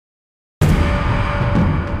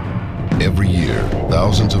Every year,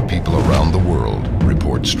 thousands of people around the world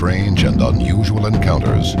report strange and unusual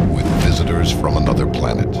encounters with visitors from another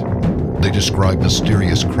planet. They describe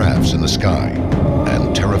mysterious crafts in the sky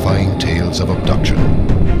and terrifying tales of abduction.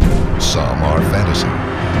 Some are fantasy,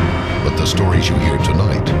 but the stories you hear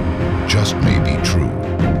tonight just may be true.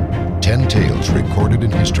 10 tales recorded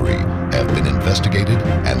in history have been investigated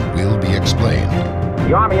and will be explained.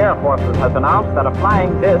 The Army Air Forces has announced that a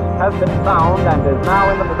flying disc has been found and is now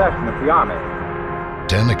in the possession of the Army.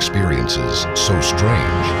 10 experiences so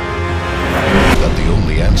strange that the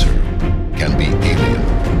only answer can be alien.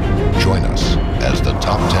 Join us as the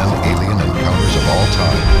top 10 alien encounters of all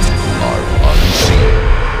time are unsealed.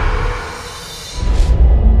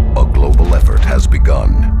 A global effort has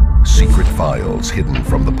begun. Secret files hidden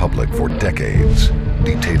from the public for decades,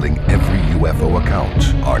 detailing every UFO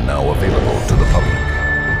account, are now available to the public.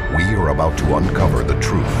 We are about to uncover the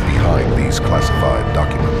truth behind these classified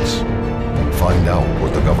documents. Find out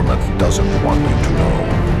what the government doesn't want you to know.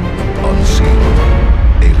 Unsealed.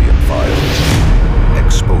 Alien Files.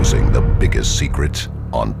 Exposing the biggest secret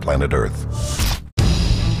on planet Earth.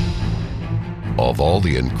 Of all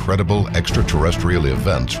the incredible extraterrestrial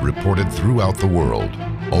events reported throughout the world,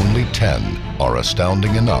 only 10 are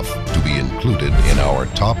astounding enough to be included in our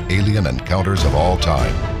top alien encounters of all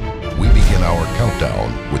time. We begin our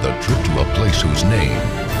countdown with a trip to a place whose name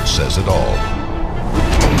says it all.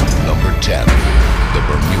 Number 10, the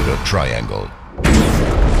Bermuda Triangle.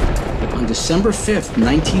 On December 5th,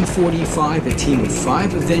 1945, a team of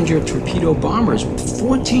 5 Avenger torpedo bombers with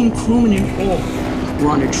 14 crewmen in all were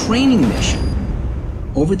on a training mission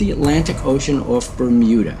over the Atlantic Ocean off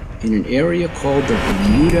Bermuda in an area called the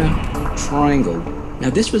Bermuda Triangle. Now,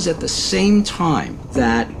 this was at the same time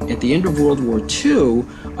that, at the end of World War II,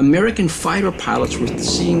 American fighter pilots were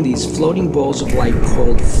seeing these floating balls of light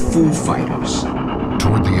called Foo Fighters.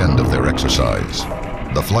 Toward the end of their exercise,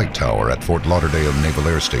 the flight tower at Fort Lauderdale Naval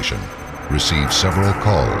Air Station received several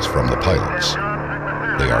calls from the pilots.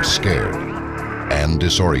 They are scared and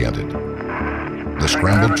disoriented. The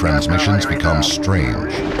scrambled transmissions become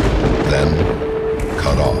strange, then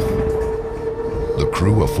cut off. The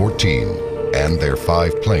crew of 14 and their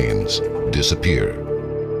 5 planes disappear,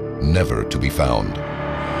 never to be found.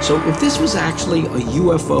 So if this was actually a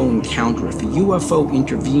UFO encounter, if a UFO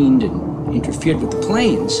intervened and interfered with the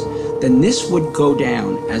planes, then this would go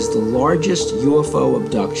down as the largest UFO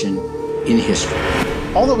abduction in history.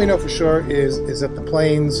 All that we know for sure is that the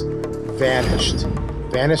planes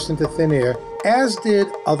vanished into thin air, as did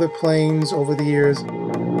other planes over the years.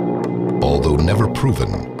 Although never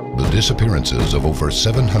proven, the disappearances of over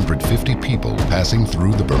 750 people passing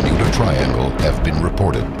through the Bermuda Triangle have been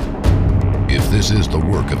reported. If this is the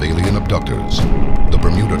work of alien abductors, the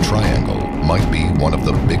Bermuda Triangle might be one of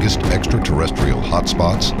the biggest extraterrestrial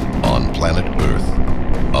hotspots on planet Earth.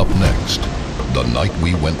 Up next, the night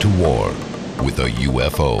we went to war with a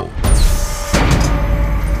UFO.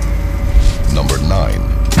 Number 9,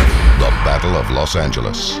 the Battle of Los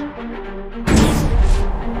Angeles.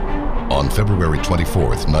 On February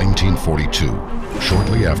 24th, 1942,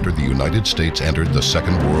 shortly after the United States entered the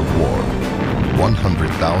Second World War,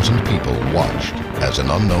 100,000 people watched as an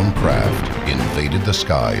unknown craft invaded the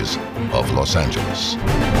skies of Los Angeles.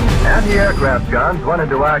 Anti-aircraft guns went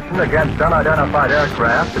into action against unidentified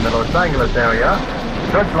aircraft in the Los Angeles area.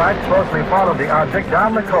 Searchlights closely followed the object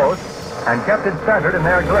down the coast and kept it centered in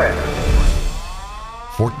their glare.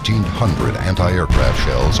 1,400 anti-aircraft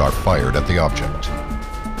shells are fired at the object,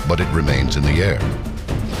 but it remains in the air,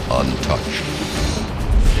 untouched.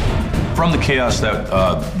 From the chaos that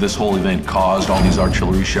this whole event caused, all these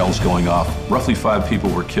artillery shells going off, roughly 5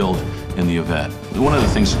 people were killed in the event. One of the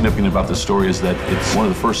things significant about this story is that it's one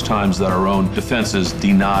of the first times that our own defenses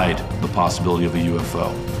denied the possibility of a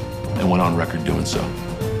UFO and went on record doing so.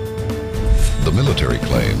 The military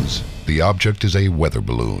claims the object is a weather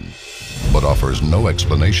balloon, but offers no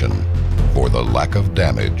explanation for the lack of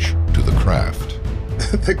damage to the craft.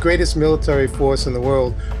 The greatest military force in the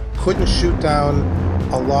world couldn't shoot down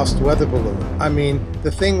a lost weather balloon. I mean,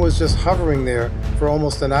 the thing was just hovering there for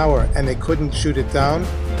almost an hour and they couldn't shoot it down.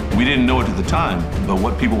 We didn't know it at the time, but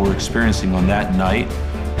what people were experiencing on that night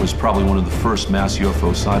was probably one of the first mass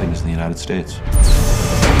UFO sightings in the United States.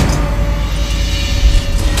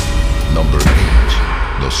 Number 8,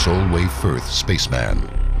 the Solway Firth Spaceman.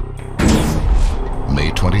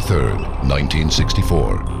 May 23rd,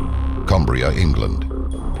 1964, Cumbria, England.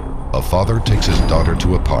 A father takes his daughter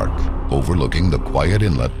to a park overlooking the quiet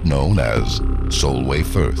inlet known as Solway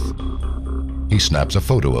Firth. He snaps a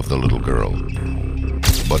photo of the little girl,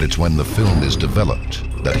 but it's when the film is developed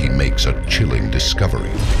that he makes a chilling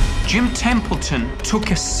discovery. Jim Templeton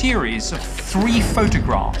took a series of 3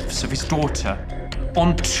 photographs of his daughter.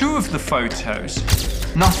 On 2 of the photos,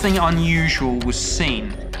 nothing unusual was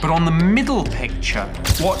seen. But on the middle picture,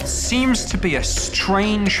 what seems to be a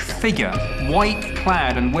strange figure,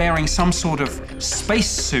 white-clad and wearing some sort of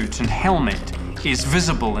spacesuit and helmet, is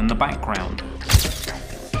visible in the background.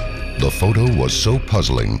 The photo was so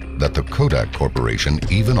puzzling that the Kodak Corporation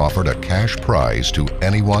even offered a cash prize to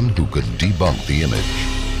anyone who could debunk the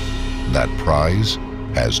image. That prize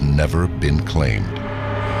has never been claimed.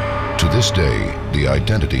 To this day, the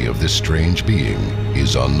identity of this strange being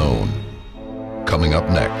is unknown. Coming up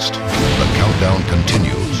next, the countdown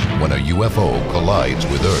continues when a UFO collides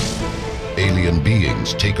with Earth. Alien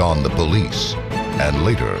beings take on the police. And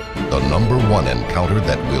later, the #1 encounter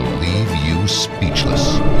that will leave you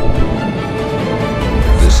speechless.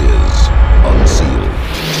 This is Unsealed,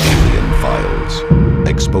 Alien Files,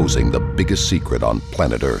 exposing the biggest secret on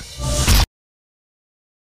planet Earth.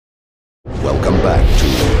 Welcome back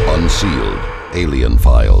to Unsealed, Alien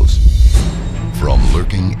Files. From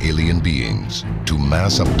lurking alien beings to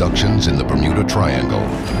mass abductions in the Bermuda Triangle,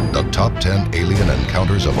 the top 10 alien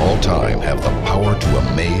encounters of all time have the power to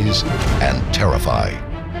amaze and terrify.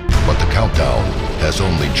 But the countdown has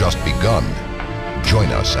only just begun.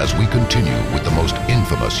 Join us as we continue with the most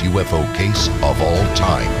infamous UFO case of all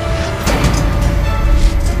time.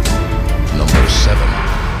 Number 7,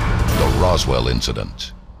 the Roswell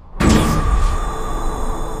Incident.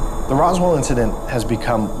 The Roswell incident has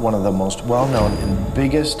become one of the most well-known and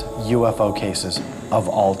biggest UFO cases of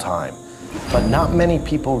all time. But not many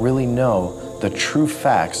people really know the true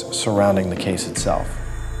facts surrounding the case itself.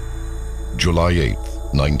 July 8,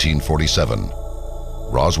 1947.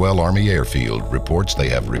 Roswell Army Airfield reports they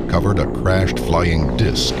have recovered a crashed flying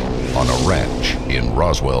disc on a ranch in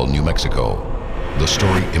Roswell, New Mexico. The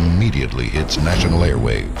story immediately hits national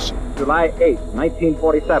airwaves. July 8,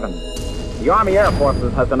 1947. The Army Air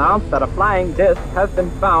Forces has announced that a flying disc has been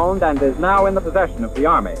found and is now in the possession of the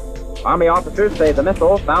Army. Army officers say the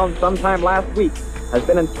missile, found sometime last week, has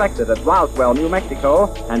been inspected at Roswell, New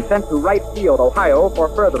Mexico, and sent to Wright Field, Ohio, for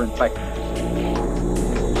further inspection.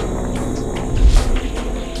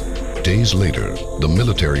 Days later, the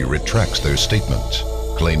military retracts their statement,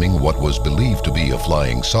 claiming what was believed to be a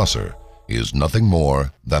flying saucer is nothing more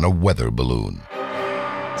than a weather balloon.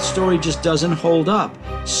 The story just doesn't hold up.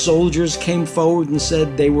 Soldiers came forward and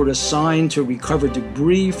said they were assigned to recover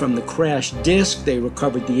debris from the crashed disc. They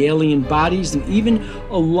recovered the alien bodies and even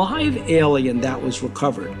a live alien that was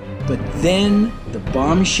recovered. But then the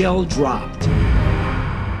bombshell dropped.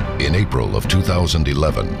 In April of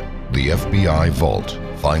 2011, the FBI Vault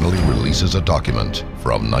finally releases a document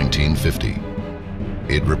from 1950.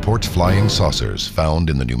 It reports flying saucers found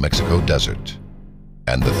in the New Mexico desert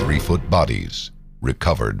and the 3-foot bodies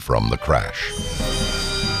recovered from the crash.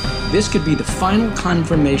 This could be the final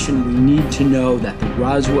confirmation we need to know that the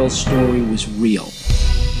Roswell story was real.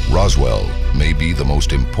 Roswell may be the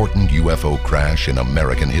most important UFO crash in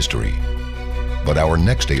American history. But our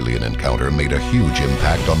next alien encounter made a huge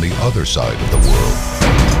impact on the other side of the world.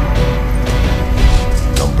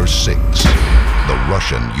 Number 6, the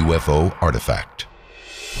Russian UFO artifact.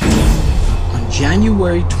 On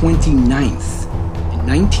January 29th,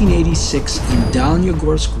 1986, in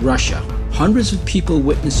Daliogorsk, Russia, hundreds of people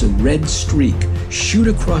witness a red streak shoot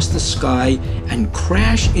across the sky and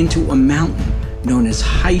crash into a mountain known as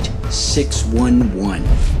Height 611.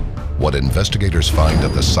 What investigators find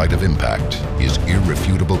at the site of impact is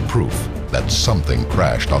irrefutable proof that something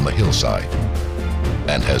crashed on the hillside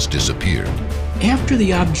and has disappeared. After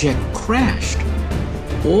the object crashed,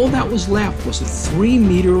 all that was left was a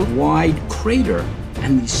 3-meter wide crater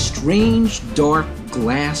and these strange dark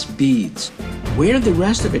glass beads. Where did the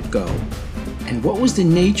rest of it go? And what was the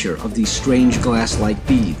nature of these strange glass-like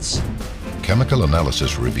beads? Chemical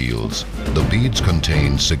analysis reveals the beads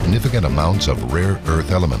contain significant amounts of rare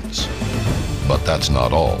earth elements. But that's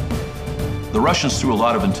not all. The Russians threw a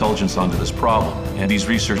lot of intelligence onto this problem, and these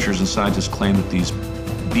researchers and scientists claim that these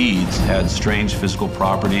beads had strange physical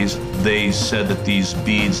properties. They said that these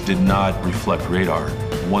beads did not reflect radar.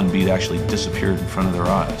 One bead actually disappeared in front of their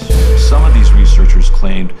eyes. Some of these researchers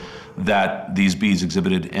claimed that these beads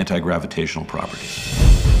exhibited anti-gravitational properties.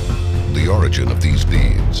 The origin of these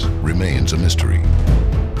beads remains a mystery.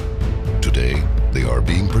 Today, they are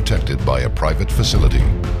being protected by a private facility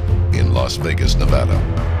in Las Vegas, Nevada.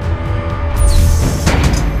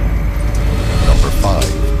 Number 5,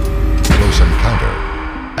 close encounter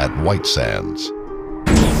at White Sands.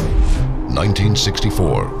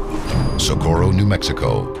 1964, Socorro, New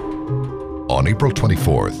Mexico. On April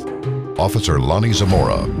 24th, Officer Lonnie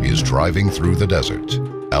Zamora is driving through the desert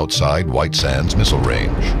outside White Sands missile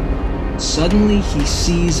range. Suddenly, he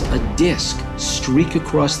sees a disc streak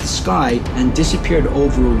across the sky and disappeared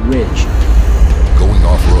over a ridge. Going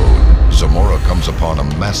off-road, Zamora comes upon a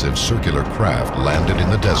massive circular craft landed in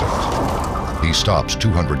the desert. He stops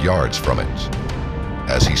 200 yards from it.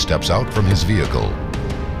 As he steps out from his vehicle,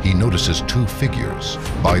 he notices two figures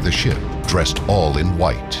by the ship, dressed all in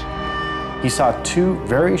white. He saw two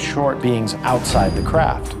very short beings outside the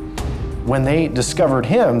craft. When they discovered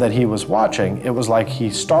him that he was watching, it was like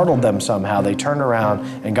he startled them somehow. They turned around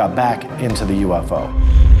and got back into the UFO.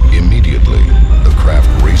 Immediately, the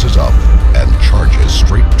craft raises up and charges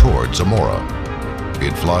straight towards Zamora.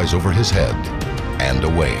 It flies over his head and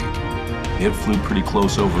away. It flew pretty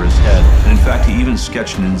close over his head, and in fact, he even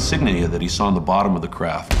sketched an insignia that he saw on the bottom of the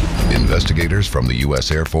craft. Investigators from the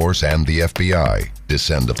U.S. Air Force and the FBI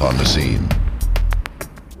descend upon the scene.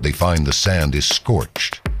 They find the sand is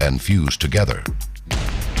scorched and fused together.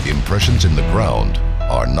 Impressions in the ground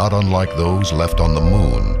are not unlike those left on the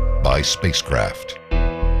moon by spacecraft.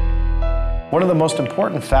 One of the most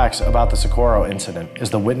important facts about the Socorro incident is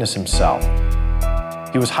the witness himself.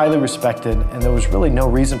 He was highly respected, and there was really no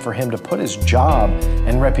reason for him to put his job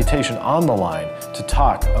and reputation on the line to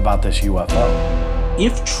talk about this UFO.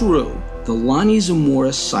 If true, the Lonnie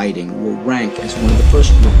Zamora sighting will rank as one of the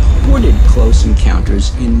first reported close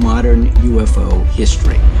encounters in modern UFO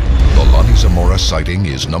history. The Lonnie Zamora sighting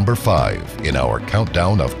is number 5 in our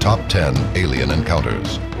countdown of top 10 alien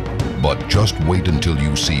encounters. But just wait until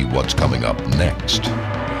you see what's coming up next.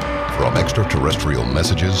 From extraterrestrial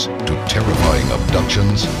messages to terrifying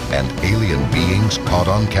abductions and alien beings caught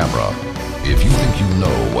on camera, if you think you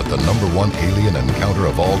know what the #1 alien encounter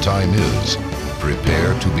of all time is,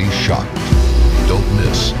 prepare to be shocked. Don't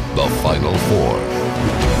miss the final 4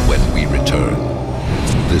 when we return.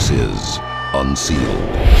 This is Unsealed,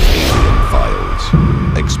 Alien Files,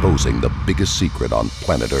 exposing the biggest secret on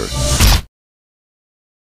planet Earth.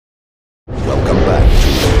 Welcome back to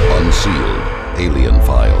Unsealed, Alien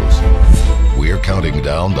Files. We're counting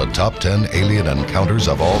down the top 10 alien encounters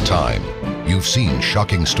of all time. You've seen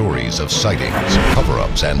shocking stories of sightings,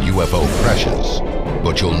 cover-ups, and UFO crashes.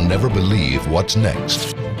 But you'll never believe what's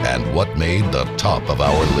next and what made the top of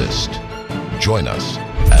our list. Join us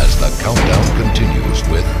as the countdown continues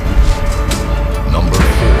with number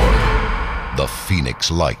 4, the Phoenix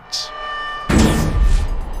Lights.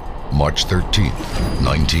 March 13th,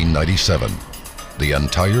 1997. The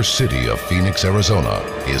entire city of Phoenix, Arizona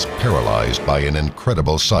is paralyzed by an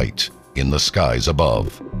incredible sight in the skies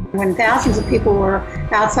above. When thousands of people were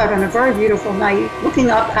outside on a very beautiful night looking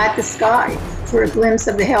up at the sky for a glimpse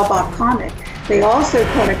of the Hale-Bopp comet, they also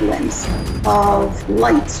caught a glimpse of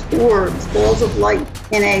lights, orbs, balls of light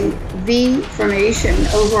in a V formation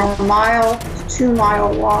over a mile to 2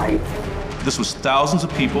 mile wide. This was thousands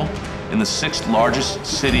of people in the 6th largest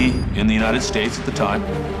city in the United States at the time,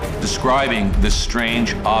 describing this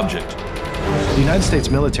strange object. The United States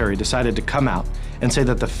military decided to come out and say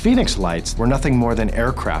that the Phoenix Lights were nothing more than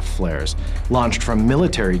aircraft flares launched from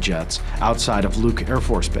military jets outside of Luke Air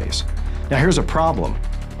Force Base. Now here's a problem.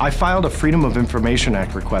 I filed a Freedom of Information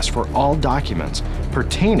Act request for all documents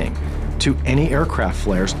pertaining to any aircraft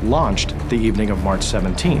flares launched the evening of March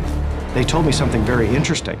 17th. They told me something very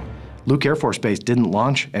interesting. Luke Air Force Base didn't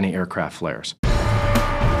launch any aircraft flares.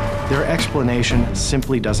 Their explanation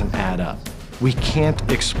simply doesn't add up. We can't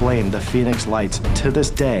explain the Phoenix Lights to this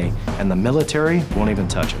day, and the military won't even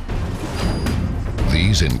touch it.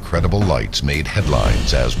 These incredible lights made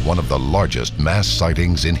headlines as one of the largest mass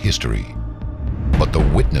sightings in history. But the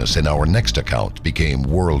witness in our next account became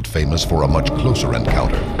world famous for a much closer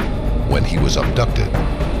encounter when he was abducted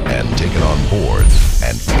and taken on board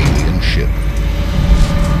an alien ship.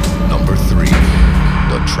 Number 3,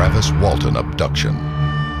 the Travis Walton abduction.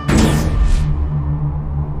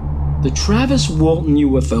 The Travis Walton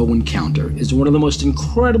UFO encounter is one of the most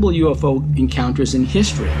incredible UFO encounters in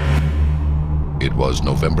history. It was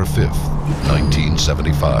November 5th,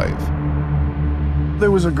 1975. There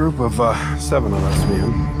was a group of 7 of us,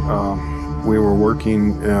 man. We were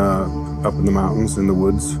working up in the mountains, in the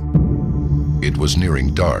woods. It was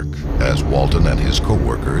nearing dark as Walton and his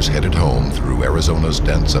co-workers headed home through Arizona's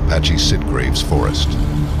dense Apache sitgraves forest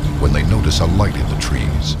when they noticed a light in the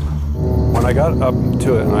trees. When I got up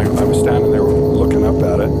to it and I was standing there looking up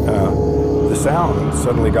at it, the sound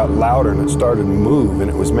suddenly got louder and it started to move, and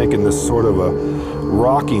it was making this sort of a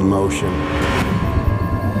rocking motion.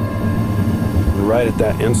 And right at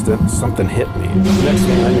that instant, something hit me. The next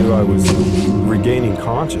thing I knew, I was regaining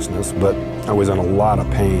consciousness, but I was in a lot of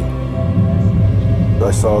pain. I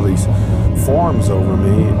saw these forms over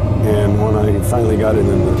me, and when I finally got it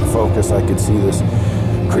into focus, I could see this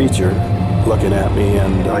creature looking at me,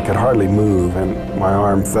 and I could hardly move, and my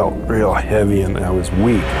arm felt real heavy, and I was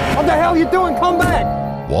weak. What the hell are you doing? Come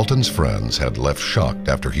back! Walton's friends had left shocked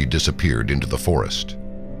after he disappeared into the forest,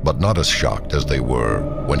 but not as shocked as they were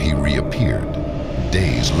when he reappeared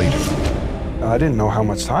days later. I didn't know how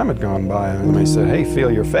much time had gone by, and they said, "Hey, feel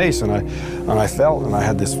your face," and I felt, and I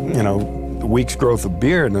had this, you know, week's growth of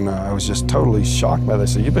beard, and I was just totally shocked by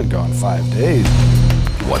this. They said, "You've been gone 5 days."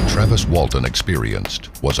 What Travis Walton experienced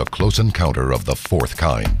was a close encounter of the fourth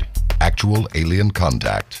kind, actual alien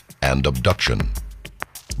contact and abduction.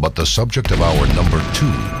 But the subject of our number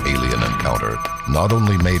 2 alien encounter not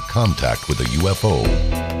only made contact with a UFO,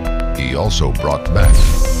 he also brought back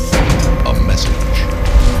a message.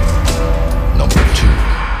 Number 2,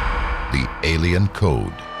 the alien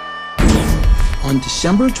code. On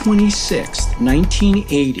December 26,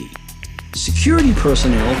 1980, security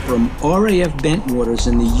personnel from RAF Bentwaters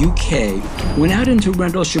in the UK went out into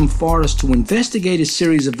Rendlesham Forest to investigate a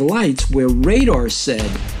series of lights where radar said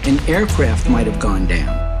an aircraft might have gone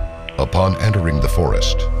down. Upon entering the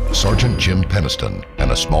forest, Sergeant Jim Peniston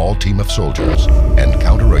and a small team of soldiers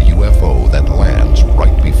encounter a UFO that lands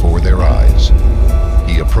right before their eyes.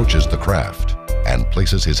 He approaches the craft and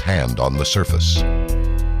places his hand on the surface.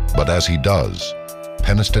 But as he does,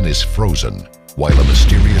 Peniston is frozen while a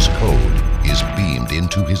mysterious code is beamed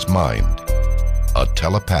into his mind. A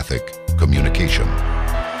telepathic communication.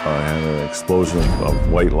 I had an explosion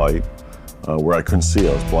of white light where I couldn't see.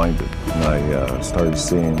 I was blinded. And I started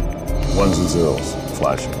seeing ones and zeros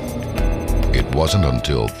flashing. It wasn't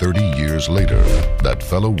until 30 years later that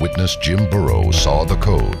fellow witness Jim Burrow saw the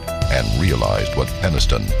code and realized what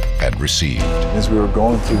Peniston had received. As we were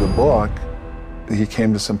going through the book, he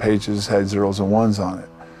came to some pages that had zeros and ones on it.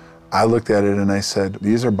 I looked at it and I said,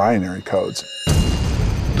 these are binary codes.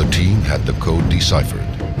 The team had the code deciphered,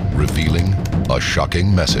 revealing a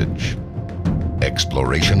shocking message.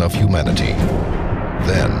 Exploration of humanity.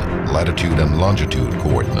 Then latitude and longitude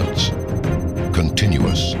coordinates.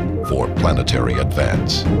 Continuous for planetary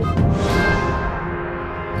advance.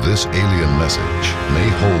 This alien message may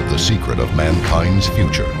hold the secret of mankind's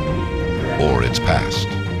future or its past.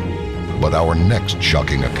 But our next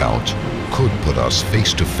shocking account could put us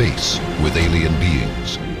face to face with alien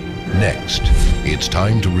beings. Next, it's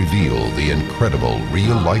time to reveal the incredible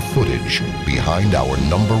real-life footage behind our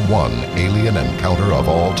number 1 alien encounter of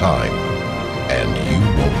all time. And you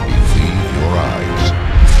won't believe your eyes.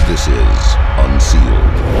 This is Unsealed,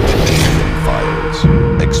 Alien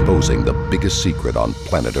Files, exposing the biggest secret on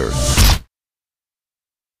planet Earth.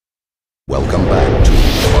 Welcome back to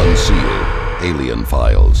Unsealed, Alien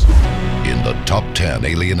Files. In the top 10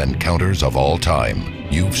 alien encounters of all time,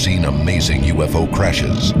 you've seen amazing UFO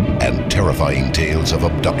crashes and terrifying tales of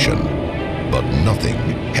abduction. But nothing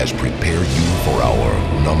has prepared you for our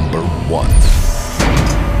number 1.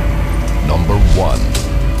 Number 1,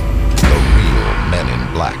 the real Men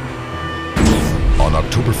in Black. On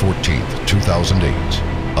October 14th, 2008,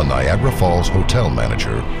 a Niagara Falls hotel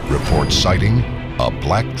manager reports sighting a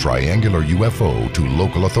black triangular UFO to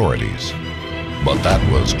local authorities. But that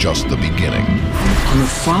was just the beginning. On the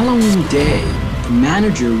following day, the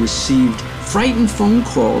manager received frightened phone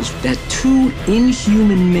calls that 2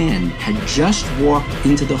 inhuman men had just walked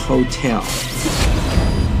into the hotel.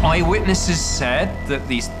 Eyewitnesses said that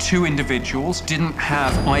these 2 individuals didn't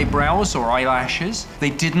have eyebrows or eyelashes. They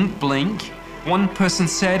didn't blink. One person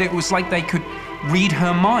said it was like they could read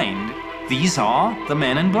her mind. These are the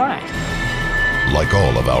Men in Black. Like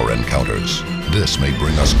all of our encounters, this may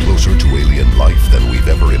bring us closer to alien life than we've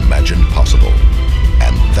ever imagined possible.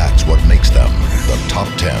 And that's what makes them the top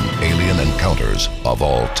 10 alien encounters of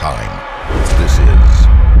all time. This is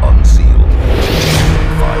Unsealed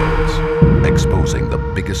Files, exposing the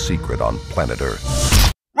biggest secret on planet Earth.